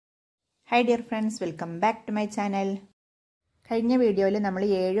Hi dear friends, welcome back to my channel. കഴിഞ്ഞ വീഡിയോയിൽ നമ്മൾ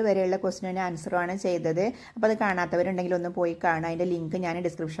 7 വരെയുള്ള ക്വസ്റ്റ്യന് ആൻസർ ആണ് ചെയ്തത്. അപ്പോൾ അത് കാണാത്തവരുണ്ടെങ്കിൽ ഒന്ന് പോയി കാണാം. അതിന്റെ ലിങ്ക് ഞാൻ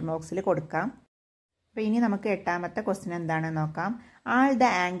ഡിസ്ക്രിപ്ഷൻ ബോക്സിൽ കൊടുക്കാം. അപ്പോൾ ഇനി നമുക്ക് എട്ടാമത്തെ ക്വസ്റ്റ്യൻ എന്താണെന്ന് നോക്കാം. All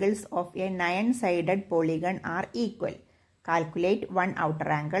the angles of a 9-sided polygon are equal. Calculate one outer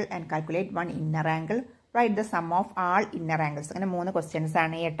angle and calculate one inner angle. Write the sum of all inner angles. അങ്ങനെ 3 ക്വസ്റ്റ്യൻസ്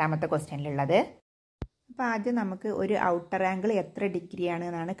ആണ് ഈ എട്ടാമത്തെ ക്വസ്റ്റ്യനിലുള്ളത്. അപ്പോൾ ആദ്യം നമുക്ക് ഒരു ഔട്ടർ ആംഗിൾ എത്ര ഡിഗ്രി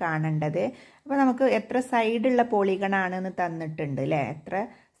ആണെന്നാണ് കാണേണ്ടത്. അപ്പോൾ നമുക്ക് എത്ര സൈഡുള്ള പോളിഗൺ ആണെന്ന് തന്നിട്ടുണ്ട് അല്ലേ, എത്ര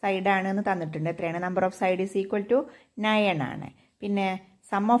സൈഡാണെന്ന് തന്നിട്ടുണ്ട്. എത്രയാണ്? Number of side is equal to 9 ആണ്. പിന്നെ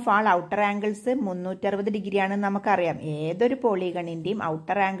some of all outer angles 360 degree ആണെന്ന് നമുക്കറിയാം. ഏതൊരു പോളിഗണിൻ്റെയും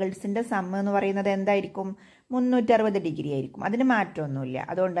ഔട്ടർ ആംഗിൾസിൻ്റെ സം എന്ന് പറയുന്നത് എന്തായിരിക്കും? 360 ഡിഗ്രി ആയിരിക്കും. അതിന് മാറ്റമൊന്നുമില്ല.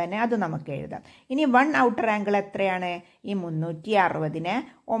 അതുകൊണ്ട് തന്നെ അത് നമുക്ക് എഴുതാം. ഇനി വൺ ഔട്ടർ ആംഗിൾ എത്രയാണ്? ഈ 360നെ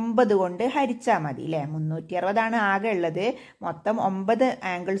 9 കൊണ്ട് ഹരിച്ചാൽ മതി അല്ലേ. 360 ആണ് ആകെ ഉള്ളത്. മൊത്തം 9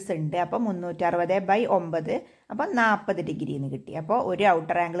 ആംഗിൾസ് ഉണ്ട്. അപ്പോൾ 360/9 അപ്പോൾ 40 ഡിഗ്രി എന്ന് കിട്ടി. അപ്പോൾ ഒരു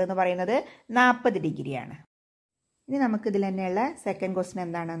ഔട്ടർ ആംഗിൾ എന്ന് പറയുന്നത് 40 ഡിഗ്രിയാണ്. ഇനി നമുക്ക് ഇതിൽ തന്നെയുള്ള സെക്കൻഡ് ക്വസ്റ്റ്യൻ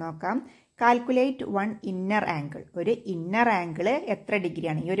എന്താണെന്ന് നോക്കാം. Calculate one inner angle. ഒരു ഇന്നർ ആംഗിൾ എത്ര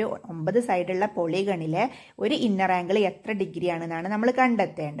ഡിഗ്രിയാണ്? ഈ ഒരു 9 സൈഡുള്ള പോളിഗണിലെ ഒരു ഇന്നർ ആംഗിൾ എത്ര ഡിഗ്രിയാണെന്നാണ് നമ്മൾ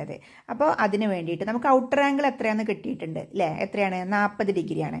കണ്ടെത്തേണ്ടത്. അപ്പോൾ അതിന് വേണ്ടിയിട്ട് നമുക്ക് ഔട്ടർ ആംഗിൾ എത്രയാണെന്ന് കിട്ടിയിട്ടുണ്ട് അല്ലേ. എത്രയാണ്? 40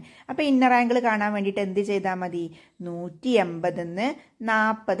 ഡിഗ്രിയാണ്. അപ്പോൾ ഇന്നർ ആംഗിൾ കാണാൻ വേണ്ടിയിട്ട് എന്ത് ചെയ്താൽ മതി? 180ന്ന്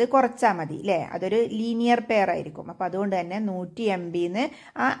 40 കുറച്ചാൽ മതി അല്ലേ. അതൊരു ലീനിയർ പെയർ ആയിരിക്കും. അപ്പോൾ അതുകൊണ്ട് തന്നെ 180ന്ന്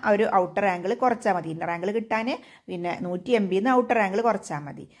ആ ഒരു ഔട്ടർ ആംഗിൾ കുറച്ചാൽ മതി. ഇന്നർ ആംഗിൾ കിട്ടാൻ പിന്നെ 180ന്ന് ഔട്ടർ ആംഗിൾ കുറച്ചാൽ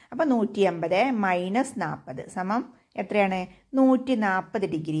മതി. അപ്പോൾ 180 മൈനസ് 40 സമം എത്രയാണ്? 140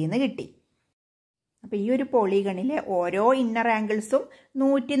 ഡിഗ്രി എന്ന് കിട്ടി. അപ്പോൾ ഈ ഒരു പോളിഗണിലെ ഓരോ ഇന്നർ ആംഗിൾസും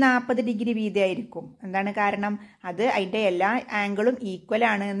 140 ഡിഗ്രി വീതമായിരിക്കും. എന്താണ് കാരണം? അത് അതിൻ്റെ എല്ലാ ആംഗിളും ഈക്വൽ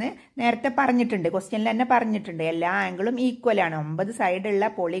ആണ് എന്ന് നേരത്തെ പറഞ്ഞിട്ടുണ്ട്. ക്വസ്റ്റ്യനിൽ തന്നെ പറഞ്ഞിട്ടുണ്ട്. എല്ലാ ആംഗിളും ഈക്വൽ ആണ്. 9 സൈഡുള്ള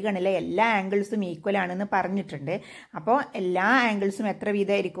പോളിഗണിലെ എല്ലാ ആംഗിൾസും ഈക്വൽ ആണെന്ന് പറഞ്ഞിട്ടുണ്ട്. അപ്പോൾ എല്ലാ ആംഗിൾസും എത്ര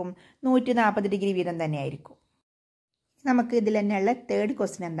വീതമായിരിക്കും? 140 ഡിഗ്രി വീതം തന്നെയായിരിക്കും. നമുക്ക് ഇതിൽ തന്നെയുള്ള തേർഡ്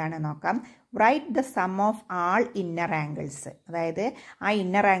ക്വസ്റ്റ്യൻ എന്താണെന്ന് നോക്കാം. Write the sum of all inner angles. അതായത് ആ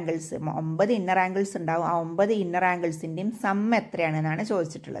ഇന്നർ ആംഗിൾസ് 9 ഇന്നർ ആംഗിൾസ് ഉണ്ടാവും. ആ 9 ഇന്നർ ആംഗിൾസിൻ്റെയും സം എത്രയാണെന്നാണ്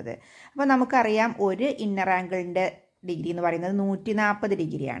ചോദിച്ചിട്ടുള്ളത്. അപ്പോൾ നമുക്കറിയാം ഒരു ഇന്നർ ആംഗിളിൻ്റെ ഡിഗ്രി എന്ന് പറയുന്നത് 140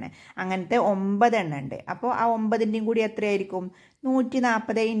 ഡിഗ്രിയാണ്. അങ്ങനത്തെ 9 എണ്ണം ഉണ്ട്. അപ്പോൾ ആ 9ൻ്റെയും കൂടി എത്രയായിരിക്കും?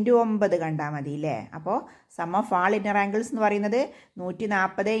 140 × 9 കണ്ടാൽ മതി അല്ലേ. അപ്പോൾ some of all inner angles എന്ന് പറയുന്നത്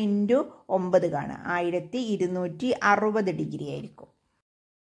 140 × 9 കാണുക. 1260 ഡിഗ്രി ആയിരിക്കും.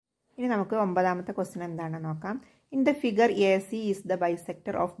 ഇനി നമുക്ക് 9ാമത്തെ ക്വസ്റ്റ്യൻ എന്താണെന്ന് നോക്കാം. In the figure, AC is the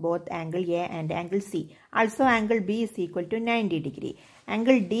bisector of both angle A and angle C. Also, angle B is equal to 90 degree.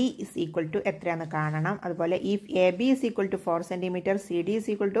 Angle D is equal to എത്രയാണെന്ന് കാണണം. അതുപോലെ if AB is equal to 4 cm, CD is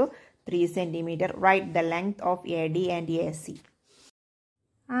equal to 3 cm, write the length of AD and AC.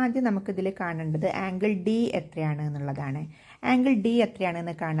 ആദ്യം നമുക്കിതിൽ കാണേണ്ടത് angle D എത്രയാണ് എന്നുള്ളതാണ്. Angle D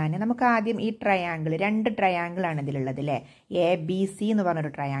എത്രയാണെന്ന് കാണാൻ നമുക്ക് ആദ്യം ഈ ട്രയാങ്കിൾ, 2 ട്രയാങ്കിളാണ് ഇതിലുള്ളത് അല്ലേ. ABC എന്ന്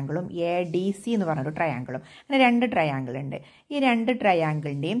പറഞ്ഞൊരു ട്രയാങ്കിളും ADC എന്ന് പറഞ്ഞൊരു ട്രയാങ്കിളും. അങ്ങനെ 2 ട്രയാങ്കിൾ ഉണ്ട്. ഈ 2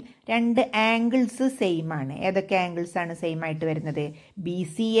 ട്രയാങ്കിളിൻ്റെയും 2 ആംഗിൾസ് സെയിം ആണ്. ഏതൊക്കെ ആംഗിൾസ് ആണ് സെയിം ആയിട്ട് വരുന്നത്?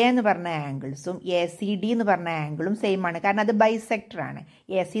 BCA എന്ന് പറഞ്ഞ ആംഗിൾസും ACD എന്ന് പറഞ്ഞ ആംഗിളും സെയിം ആണ്. കാരണം അത് ബൈസെക്ടർ ആണ്.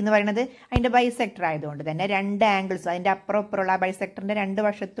 AC എന്ന് പറയുന്നത് അതിൻ്റെ ബൈസെക്ടർ ആയതുകൊണ്ട് തന്നെ 2 ആംഗിൾസ്, അതിൻ്റെ അപ്പുറം ഇപ്പുറമുള്ള ആ ബൈസെക്ടറിൻ്റെ 2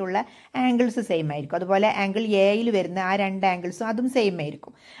 വശത്തുള്ള ആംഗിൾസ് സെയിം ആയിരിക്കും. അതുപോലെ ആംഗിൾ എയിൽ വരുന്ന ആ 2 ആംഗിൾസും അതും സെയിം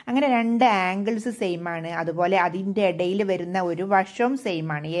ആയിരിക്കും. അങ്ങനെ 2 ആംഗിൾസ് സെയിം ആണ്. അതുപോലെ അതിൻ്റെ ഇടയിൽ വരുന്ന ഒരു വശവും സെയിം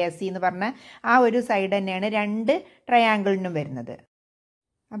ആണ്. AC എന്ന് പറഞ്ഞ ആ ഒരു സൈഡ് തന്നെയാണ് 2 ട്രയാങ്കിളിനും വരുന്നത്.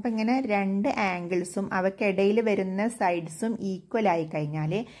 അപ്പം ഇങ്ങനെ 2 ആംഗിൾസും അവയ്ക്കിടയിൽ വരുന്ന സൈഡ്സും ഈക്വൽ ആയി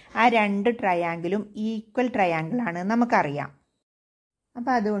കഴിഞ്ഞാൽ ആ 2 ട്രയാങ്കിളും ഈക്വൽ ട്രയാങ്കിളാണ് നമുക്കറിയാം.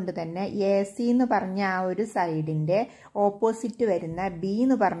 അപ്പോൾ അതുകൊണ്ട് തന്നെ AC എന്ന് പറഞ്ഞ ആ ഒരു സൈഡിൻ്റെ ഓപ്പോസിറ്റ് വരുന്ന B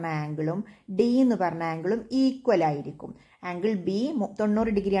എന്ന് പറഞ്ഞ ആംഗിളും D എന്ന് പറഞ്ഞ ആംഗിളും ഈക്വൽ ആയിരിക്കും. ആംഗിൾ B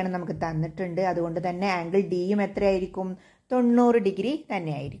 90 ഡിഗ്രിയാണ് നമുക്ക് തന്നിട്ടുണ്ട്. അതുകൊണ്ട് തന്നെ ആംഗിൾ Dയും എത്രയായിരിക്കും? 90 ഡിഗ്രി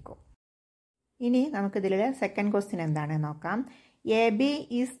തന്നെയായിരിക്കും. ഇനി നമുക്കിതിൽ സെക്കൻഡ് ക്വസ്റ്റ്യൻ എന്താണെന്ന് നോക്കാം. AB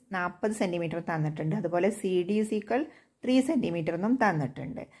ഈസ് 40 സെൻറ്റിമീറ്റർ തന്നിട്ടുണ്ട്. അതുപോലെ CD ഈസ് ഈക്വൽ 3 സെൻറ്റിമീറ്റർ എന്നും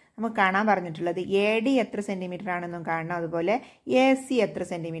തന്നിട്ടുണ്ട്. നമുക്ക് കാണാൻ പറഞ്ഞിട്ടുള്ളത് AD എത്ര സെൻറ്റിമീറ്റർ ആണെന്നും കാണണം. അതുപോലെ AC എത്ര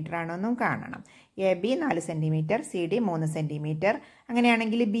സെൻറ്റിമീറ്റർ ആണെന്നും കാണണം. AB 4 centimetre, CD 3 centimetre.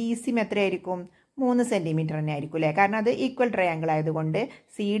 അങ്ങനെയാണെങ്കിൽ BCയും എത്രയായിരിക്കും? 3 സെൻറ്റിമീറ്റർ തന്നെ ആയിരിക്കും അല്ലേ. കാരണം അത് ഈക്വൽ ട്രയാങ്കിൾ ആയതുകൊണ്ട്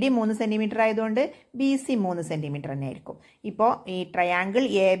CD 3 സെൻറ്റിമീറ്റർ ആയതുകൊണ്ട് BC 3 സെൻറ്റിമീറ്റർ തന്നെ ആയിരിക്കും. ഇപ്പോൾ ഈ ട്രയാങ്കിൾ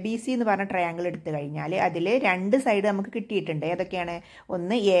ABC എന്ന് പറഞ്ഞ ട്രയാങ്കിൾ എടുത്തു കഴിഞ്ഞാൽ അതിൽ 2 സൈഡ് നമുക്ക് കിട്ടിയിട്ടുണ്ട്. ഏതൊക്കെയാണ്?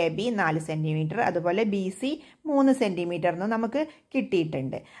 ഒന്ന് AB 4 സെൻറ്റിമീറ്റർ, അതുപോലെ BC 3 സെൻറ്റിമീറ്റർ എന്നും നമുക്ക്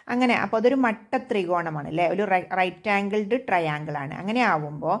കിട്ടിയിട്ടുണ്ട്. അങ്ങനെ അപ്പോൾ അതൊരു മട്ട ത്രികോണമാണ് അല്ലേ. ഒരു റൈറ്റ് ആംഗിൾഡ് ട്രയാങ്കിൾ ആണ്. അങ്ങനെ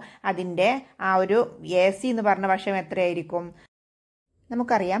ആവുമ്പോൾ അതിൻ്റെ ആ ഒരു AC എന്ന് പറഞ്ഞ വശം എത്രയായിരിക്കും?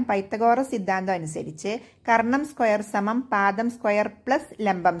 നമുക്കറിയാം പൈത്തഗോറസ് സിദ്ധാന്തം അനുസരിച്ച് കർണം സ്ക്വയർ സമം പാദം സ്ക്വയർ പ്ലസ്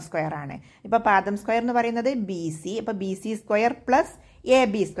ലംബം സ്ക്വയർ ആണ്. ഇപ്പോൾ പാദം സ്ക്വയർ എന്ന് പറയുന്നത് BC, അപ്പോൾ BC square plus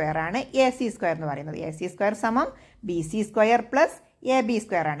AB square ആണ്. AC സ്ക്വയർ എന്ന് പറയുന്നത് AC സ്ക്വയർ സമം BC square plus AB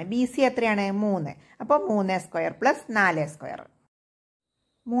square ആണ്. BC എത്രയാണ്? 3. അപ്പോൾ 3 സ്ക്വയർ പ്ലസ് 4 സ്ക്വയർ.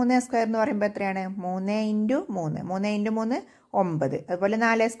 3 സ്ക്വയർ എന്ന് പറയുമ്പോൾ എത്രയാണ്? 3 ഇൻറ്റു 3, 3 ഇൻറ്റു 3 9. അതുപോലെ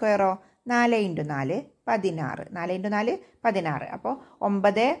 4 സ്ക്വയറോ? 4 ഇൻറ്റു 4 16, 4 ഇൻറ്റു 4 16. അപ്പോൾ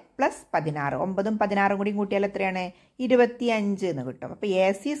 9 പ്ലസ് 16, 9ഉം 16ഉം കൂടി കൂട്ടിയാൽ എത്രയാണ്? 25 എന്ന് കിട്ടും. അപ്പോൾ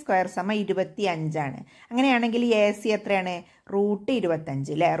AC സ്ക്വയർ സമം 25 ആണ്. അങ്ങനെയാണെങ്കിൽ AC എത്രയാണ്?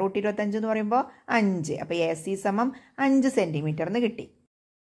 √25 അല്ലേ? √25 എന്ന് പറയുമ്പോൾ 5. അപ്പോൾ AC സമം 5 സെൻറ്റിമീറ്റർ എന്ന് കിട്ടി.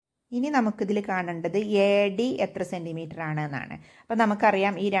 ഇനി നമുക്കിതിൽ കാണേണ്ടത് AD എത്ര സെൻറ്റിമീറ്റർ ആണ് എന്നാണ്. അപ്പോൾ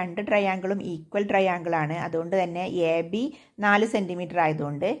നമുക്കറിയാം ഈ രണ്ട് ട്രയാങ്കിളും ഈക്വൽ ട്രയാങ്കിൾ ആണ്. അതുകൊണ്ട് തന്നെ AB 4 സെൻറ്റിമീറ്റർ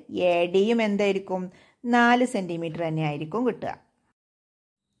ആയതുകൊണ്ട് ADയും എന്തായിരിക്കും? 4 സെൻറ്റിമീറ്റർ തന്നെ ആയിരിക്കും കിട്ടുക.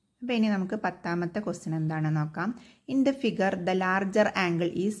 അപ്പോൾ ഇനി നമുക്ക് 10ാമത്തെ ക്വസ്റ്റ്യൻ എന്താണെന്ന് നോക്കാം. In the figure the larger angle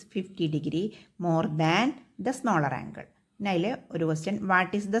is 50 degree more than the smaller angle. പിന്നെ അതിൽ ഒരു question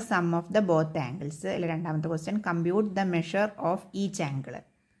what is the sum of the both angles. അതിൽ രണ്ടാമത്തെ question compute the measure of each angle.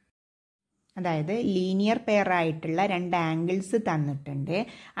 അതായത് ലീനിയർ പെയർ ആയിട്ടുള്ള 2 angles തന്നിട്ടുണ്ട്.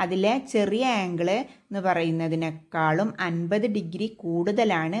 അതിലെ ചെറിയ ആംഗിൾ എന്ന് പറയുന്നതിനേക്കാളും 50 ഡിഗ്രി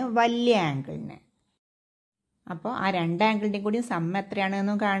കൂടുതലാണ് വലിയ ആംഗിളിന്. അപ്പോൾ ആ 2 ആംഗിളിൻ്റെയും കൂടി സം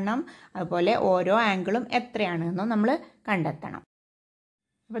എത്രയാണെന്നും കാണണം. അതുപോലെ ഓരോ ആംഗിളും എത്രയാണെന്നും നമ്മൾ കണ്ടെത്തണം.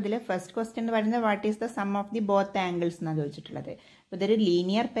 അപ്പോൾ ഇതിൽ ഫസ്റ്റ് ക്വസ്റ്റ്യൻ എന്ന് പറയുന്നത് what is the sum of the both angles എന്നാണ് ചോദിച്ചിട്ടുള്ളത്. അപ്പോൾ ഇതൊരു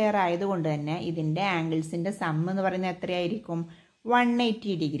ലീനിയർ പെയർ ആയതുകൊണ്ട് തന്നെ ഇതിൻ്റെ ആംഗിൾസിൻ്റെ സം എന്ന് പറയുന്നത് എത്രയായിരിക്കും?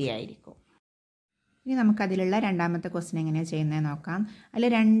 180 ഡിഗ്രി ആയിരിക്കും. ഇനി നമുക്കതിലുള്ള രണ്ടാമത്തെ ക്വസ്റ്റ്യൻ എങ്ങനെയാണ് ചെയ്യുന്നത് നോക്കാം. അതിൽ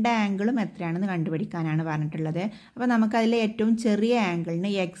 2 ആംഗിളും എത്രയാണെന്ന് കണ്ടുപിടിക്കാനാണ് പറഞ്ഞിട്ടുള്ളത്. അപ്പോൾ നമുക്കതിൽ ഏറ്റവും ചെറിയ ആംഗിളിന്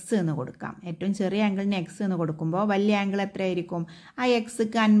X എന്ന് കൊടുക്കാം. ഏറ്റവും ചെറിയ ആംഗിളിന് X എന്ന് കൊടുക്കുമ്പോൾ വലിയ ആംഗിൾ എത്രയായിരിക്കും? ആ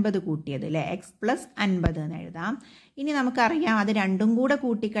Xക്ക് 50 കൂട്ടിയത് അല്ലേ? X പ്ലസ് 50 എന്ന് എഴുതാം. ഇനി നമുക്കറിയാം അത് രണ്ടും കൂടെ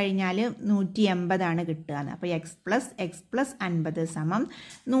കൂട്ടിക്കഴിഞ്ഞാൽ 180 ആണ് കിട്ടുക. അപ്പോൾ X പ്ലസ് 50 സമം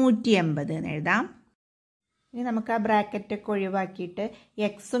 180 എന്ന് എഴുതാം. ഇനി നമുക്ക് ആ ബ്രാക്കറ്റൊക്കെ ഒഴിവാക്കിയിട്ട്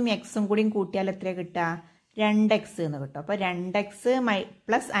എക്സും കൂടിയും കൂട്ടിയാൽ എത്ര കിട്ടുക? 2x എന്ന് കിട്ടും. അപ്പോൾ 2x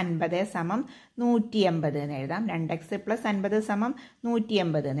പ്ലസ് 50 സമം 180 എന്ന് എഴുതാം. 2x പ്ലസ് 50 സമം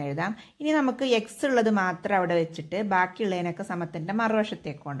 180 എന്ന് എഴുതാം. ഇനി നമുക്ക് x ഉള്ളത് മാത്രം അവിടെ വെച്ചിട്ട് ബാക്കിയുള്ളതിനൊക്കെ സമത്തിൻ്റെ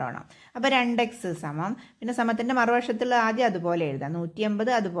മറുവശത്തേക്ക് കൊണ്ടുപോകണം. അപ്പോൾ 2x സമം പിന്നെ സമത്തിൻ്റെ മറുവശത്തുള്ള ആദ്യം അതുപോലെ എഴുതാം,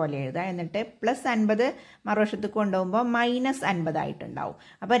 180 അതുപോലെ എഴുതാം. എന്നിട്ട് പ്ലസ് 50 മറുവശത്തേക്ക് കൊണ്ടുപോകുമ്പോൾ മൈനസ് 50 ആയിട്ടുണ്ടാവും.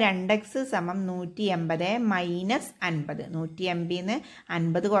 അപ്പോൾ 2x സമം 180 മൈനസ് 50. 180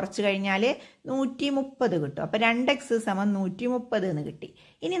 50 കുറച്ച് കഴിഞ്ഞാൽ 130 കിട്ടും. അപ്പോൾ 2x സമം 130 എന്ന് കിട്ടി.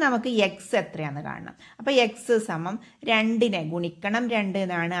 ഇനി നമുക്ക് എക്സ് എത്രയാണെന്ന് കാണണം. അപ്പോൾ എക്സ് സമം 2നെ ഗുണിക്കണം 2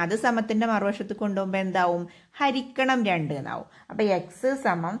 എന്നാണ്. അത് സമത്തിൻ്റെ മറുവശത്ത് കൊണ്ടുപോകുമ്പോൾ എന്താവും? ഹരിക്കണം 2 എന്നാവും. അപ്പോൾ എക്സ്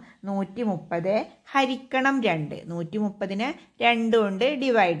സമം 130 ഹരിക്കണം 2. 130നെ 2 കൊണ്ട്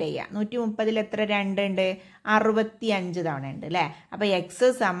ഡിവൈഡ് ചെയ്യുക. 130ൽ എത്ര 2 ഉണ്ട്? 65 തവണ ഉണ്ട് അല്ലേ? അപ്പോൾ എക്സ്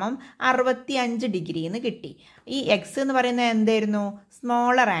സമം 65 ഡിഗ്രി എന്ന് കിട്ടി. ഈ എക്സ് എന്ന് പറയുന്നത് എന്തായിരുന്നു?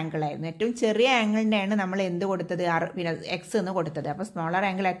 സ്മോളർ ആംഗിൾ ആയിരുന്നു. ഏറ്റവും ചെറിയ ആംഗിളിൻ്റെയാണ് നമ്മൾ എന്ത് കൊടുത്തത്? പിന്നെ എക്സ് എന്ന് കൊടുത്തത്. അപ്പോൾ സ്മോളർ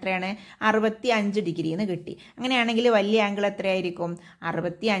ആംഗിൾ എത്രയാണ്? 65 ഡിഗ്രി എന്ന് കിട്ടി. അങ്ങനെയാണെങ്കിൽ വലിയ ആംഗിൾ എത്രയായിരിക്കും?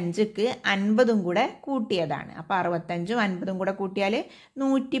 65ക്ക് 50ഉം കൂടെ കൂട്ടിയതാണ്. അപ്പോൾ 65ഉം 50ഉം കൂടെ കൂട്ടിയാൽ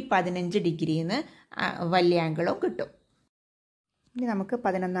 115 ഡിഗ്രിന്ന് വലിയ ആംഗിളും കിട്ടും. ഇനി നമുക്ക്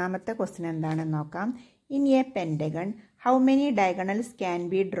 11ാമത്തെ ക്വസ്റ്റ്യൻ എന്താണെന്ന് നോക്കാം. In A pentagon how many diagonals can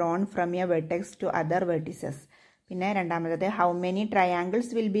be drawn from A vertex to other vertices. പിന്നെ രണ്ടാമത്തത് how many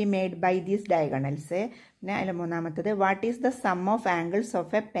triangles will be made by these diagonals. പിന്നെ അതിൽ മൂന്നാമത്തത് what is the sum of angles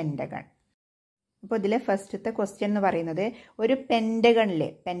of A pentagon. അപ്പോൾ ഇതിലെ ഫസ്റ്റത്തെ question എന്ന് പറയുന്നത് ഒരു പെൻറ്റഗൺ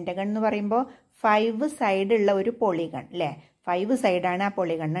എന്ന് പറയുമ്പോൾ 5 സൈഡുള്ള ഒരു പോളിഗൺ അല്ലേ? 5 സൈഡാണ് ആ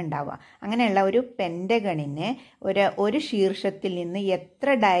പോളിഗൺ ഉണ്ടാവുക. അങ്ങനെയുള്ള ഒരു പെൻറ്റഗണിന് ഒരു ശീർഷത്തിൽ നിന്ന്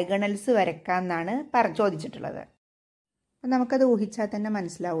എത്ര ഡയഗണൽസ് വരയ്ക്കാം എന്നാണ് ചോദിച്ചിട്ടുള്ളത്. അപ്പം നമുക്കത് ഊഹിച്ചാൽ തന്നെ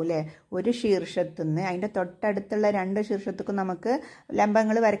മനസ്സിലാവൂലേ? ഒരു ശീർഷത്തു നിന്ന് അതിൻ്റെ തൊട്ടടുത്തുള്ള 2 ശീർഷത്തുക്കും നമുക്ക്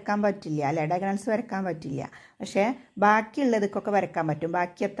ലംബങ്ങൾ വരയ്ക്കാൻ പറ്റില്ല അല്ലേ? ഡയഗണൽസ് വരയ്ക്കാൻ പറ്റില്ല. പക്ഷേ ബാക്കിയുള്ളതൊക്കെ വരയ്ക്കാൻ പറ്റും.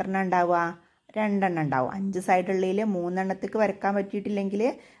 ബാക്കി എത്ര എണ്ണം ഉണ്ടാവുക? 2 എണ്ണം ഉണ്ടാവും. 5 സൈഡുള്ളിൽ 3 എണ്ണത്തേക്ക് വരയ്ക്കാൻ പറ്റിയിട്ടില്ലെങ്കിൽ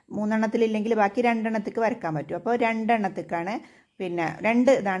 3 എണ്ണത്തിലില്ലെങ്കിൽ ബാക്കി 2 എണ്ണത്തേക്ക് വരയ്ക്കാൻ പറ്റും. അപ്പോൾ 2 എണ്ണത്തേക്കാണ് പിന്നെ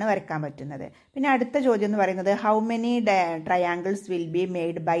 2 ഇതാണ് വരയ്ക്കാൻ പറ്റുന്നത്. പിന്നെ അടുത്ത ചോദ്യം എന്ന് പറയുന്നത് how many triangles will be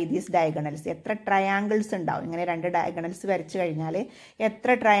made by these diagonals. എത്ര ട്രയാങ്കിൾസ് ഉണ്ടാവും? ഇങ്ങനെ 2 ഡയഗണൽസ് വരച്ച് കഴിഞ്ഞാൽ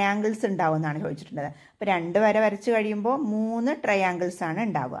എത്ര ട്രയാങ്കിൾസ് ഉണ്ടാവും എന്നാണ് ചോദിച്ചിട്ടുള്ളത്. അപ്പോൾ 2 വര വരച്ച് കഴിയുമ്പോൾ 3 ട്രയാങ്കിൾസ് ആണ്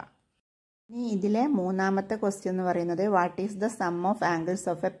ഉണ്ടാവുക. ഇനി ഇതിലെ മൂന്നാമത്തെ ക്വസ്റ്റ്യൻ എന്ന് പറയുന്നത് what is the sum of angles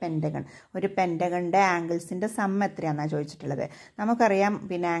of A pentagon. ഒരു പെൻറ്റഗണിൻ്റെ ആംഗിൾസിൻ്റെ സം എത്രയാണെന്നാണ് ചോദിച്ചിട്ടുള്ളത്. നമുക്കറിയാം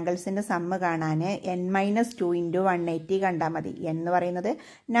പിന്നെ ആംഗിൾസിൻ്റെ സമ്മ് കാണാൻ n-2 × 180 കണ്ടാൽ മതി. എന്ന് പറയുന്നത്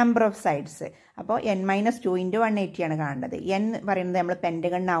നമ്പർ ഓഫ് സൈഡ്സ്. അപ്പോൾ n-2 × 180 ആണ് കാണേണ്ടത്. n പറയുന്നത് നമ്മൾ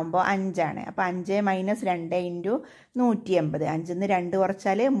പെൻറ്റഗണിനാവുമ്പോൾ 5 ആണ്. അപ്പോൾ 5 - 2 × 180. 5-ന്ന് 2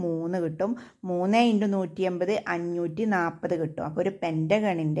 കുറച്ചാൽ 3 കിട്ടും. 3 × 180 540 കിട്ടും. അപ്പോൾ ഒരു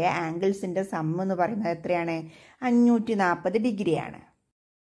പെൻറ്റഗണിൻ്റെ ആംഗിൾസിൻ്റെ സമ്മ് എന്ന് പറയുന്നത് എത്രയാണ്? 540 ഡിഗ്രിയാണ്.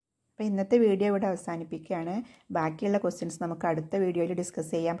 അപ്പോൾ ഇന്നത്തെ വീഡിയോ ഇവിടെ അവസാനിപ്പിക്കുകയാണ്. ബാക്കിയുള്ള ക്വസ്റ്റ്യൻസ് നമുക്ക് അടുത്ത വീഡിയോയിൽ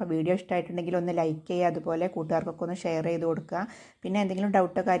ഡിസ്കസ് ചെയ്യാം. അപ്പോൾ വീഡിയോ ഇഷ്ടമായിട്ടുണ്ടെങ്കിൽ ഒന്ന് ലൈക്ക് ചെയ്യുക, അതുപോലെ കൂട്ടുകാർക്കൊക്കെ ഒന്ന് ഷെയർ ചെയ്ത് കൊടുക്കുക. പിന്നെ എന്തെങ്കിലും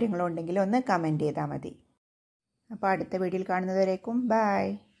ഡൗട്ടോ കാര്യങ്ങളോ ഉണ്ടെങ്കിൽ ഒന്ന് കമൻറ്റ് ചെയ്താൽ മതി. അപ്പോൾ അടുത്ത വീഡിയോയിൽ കാണുന്നതുവരേക്കും ബൈ.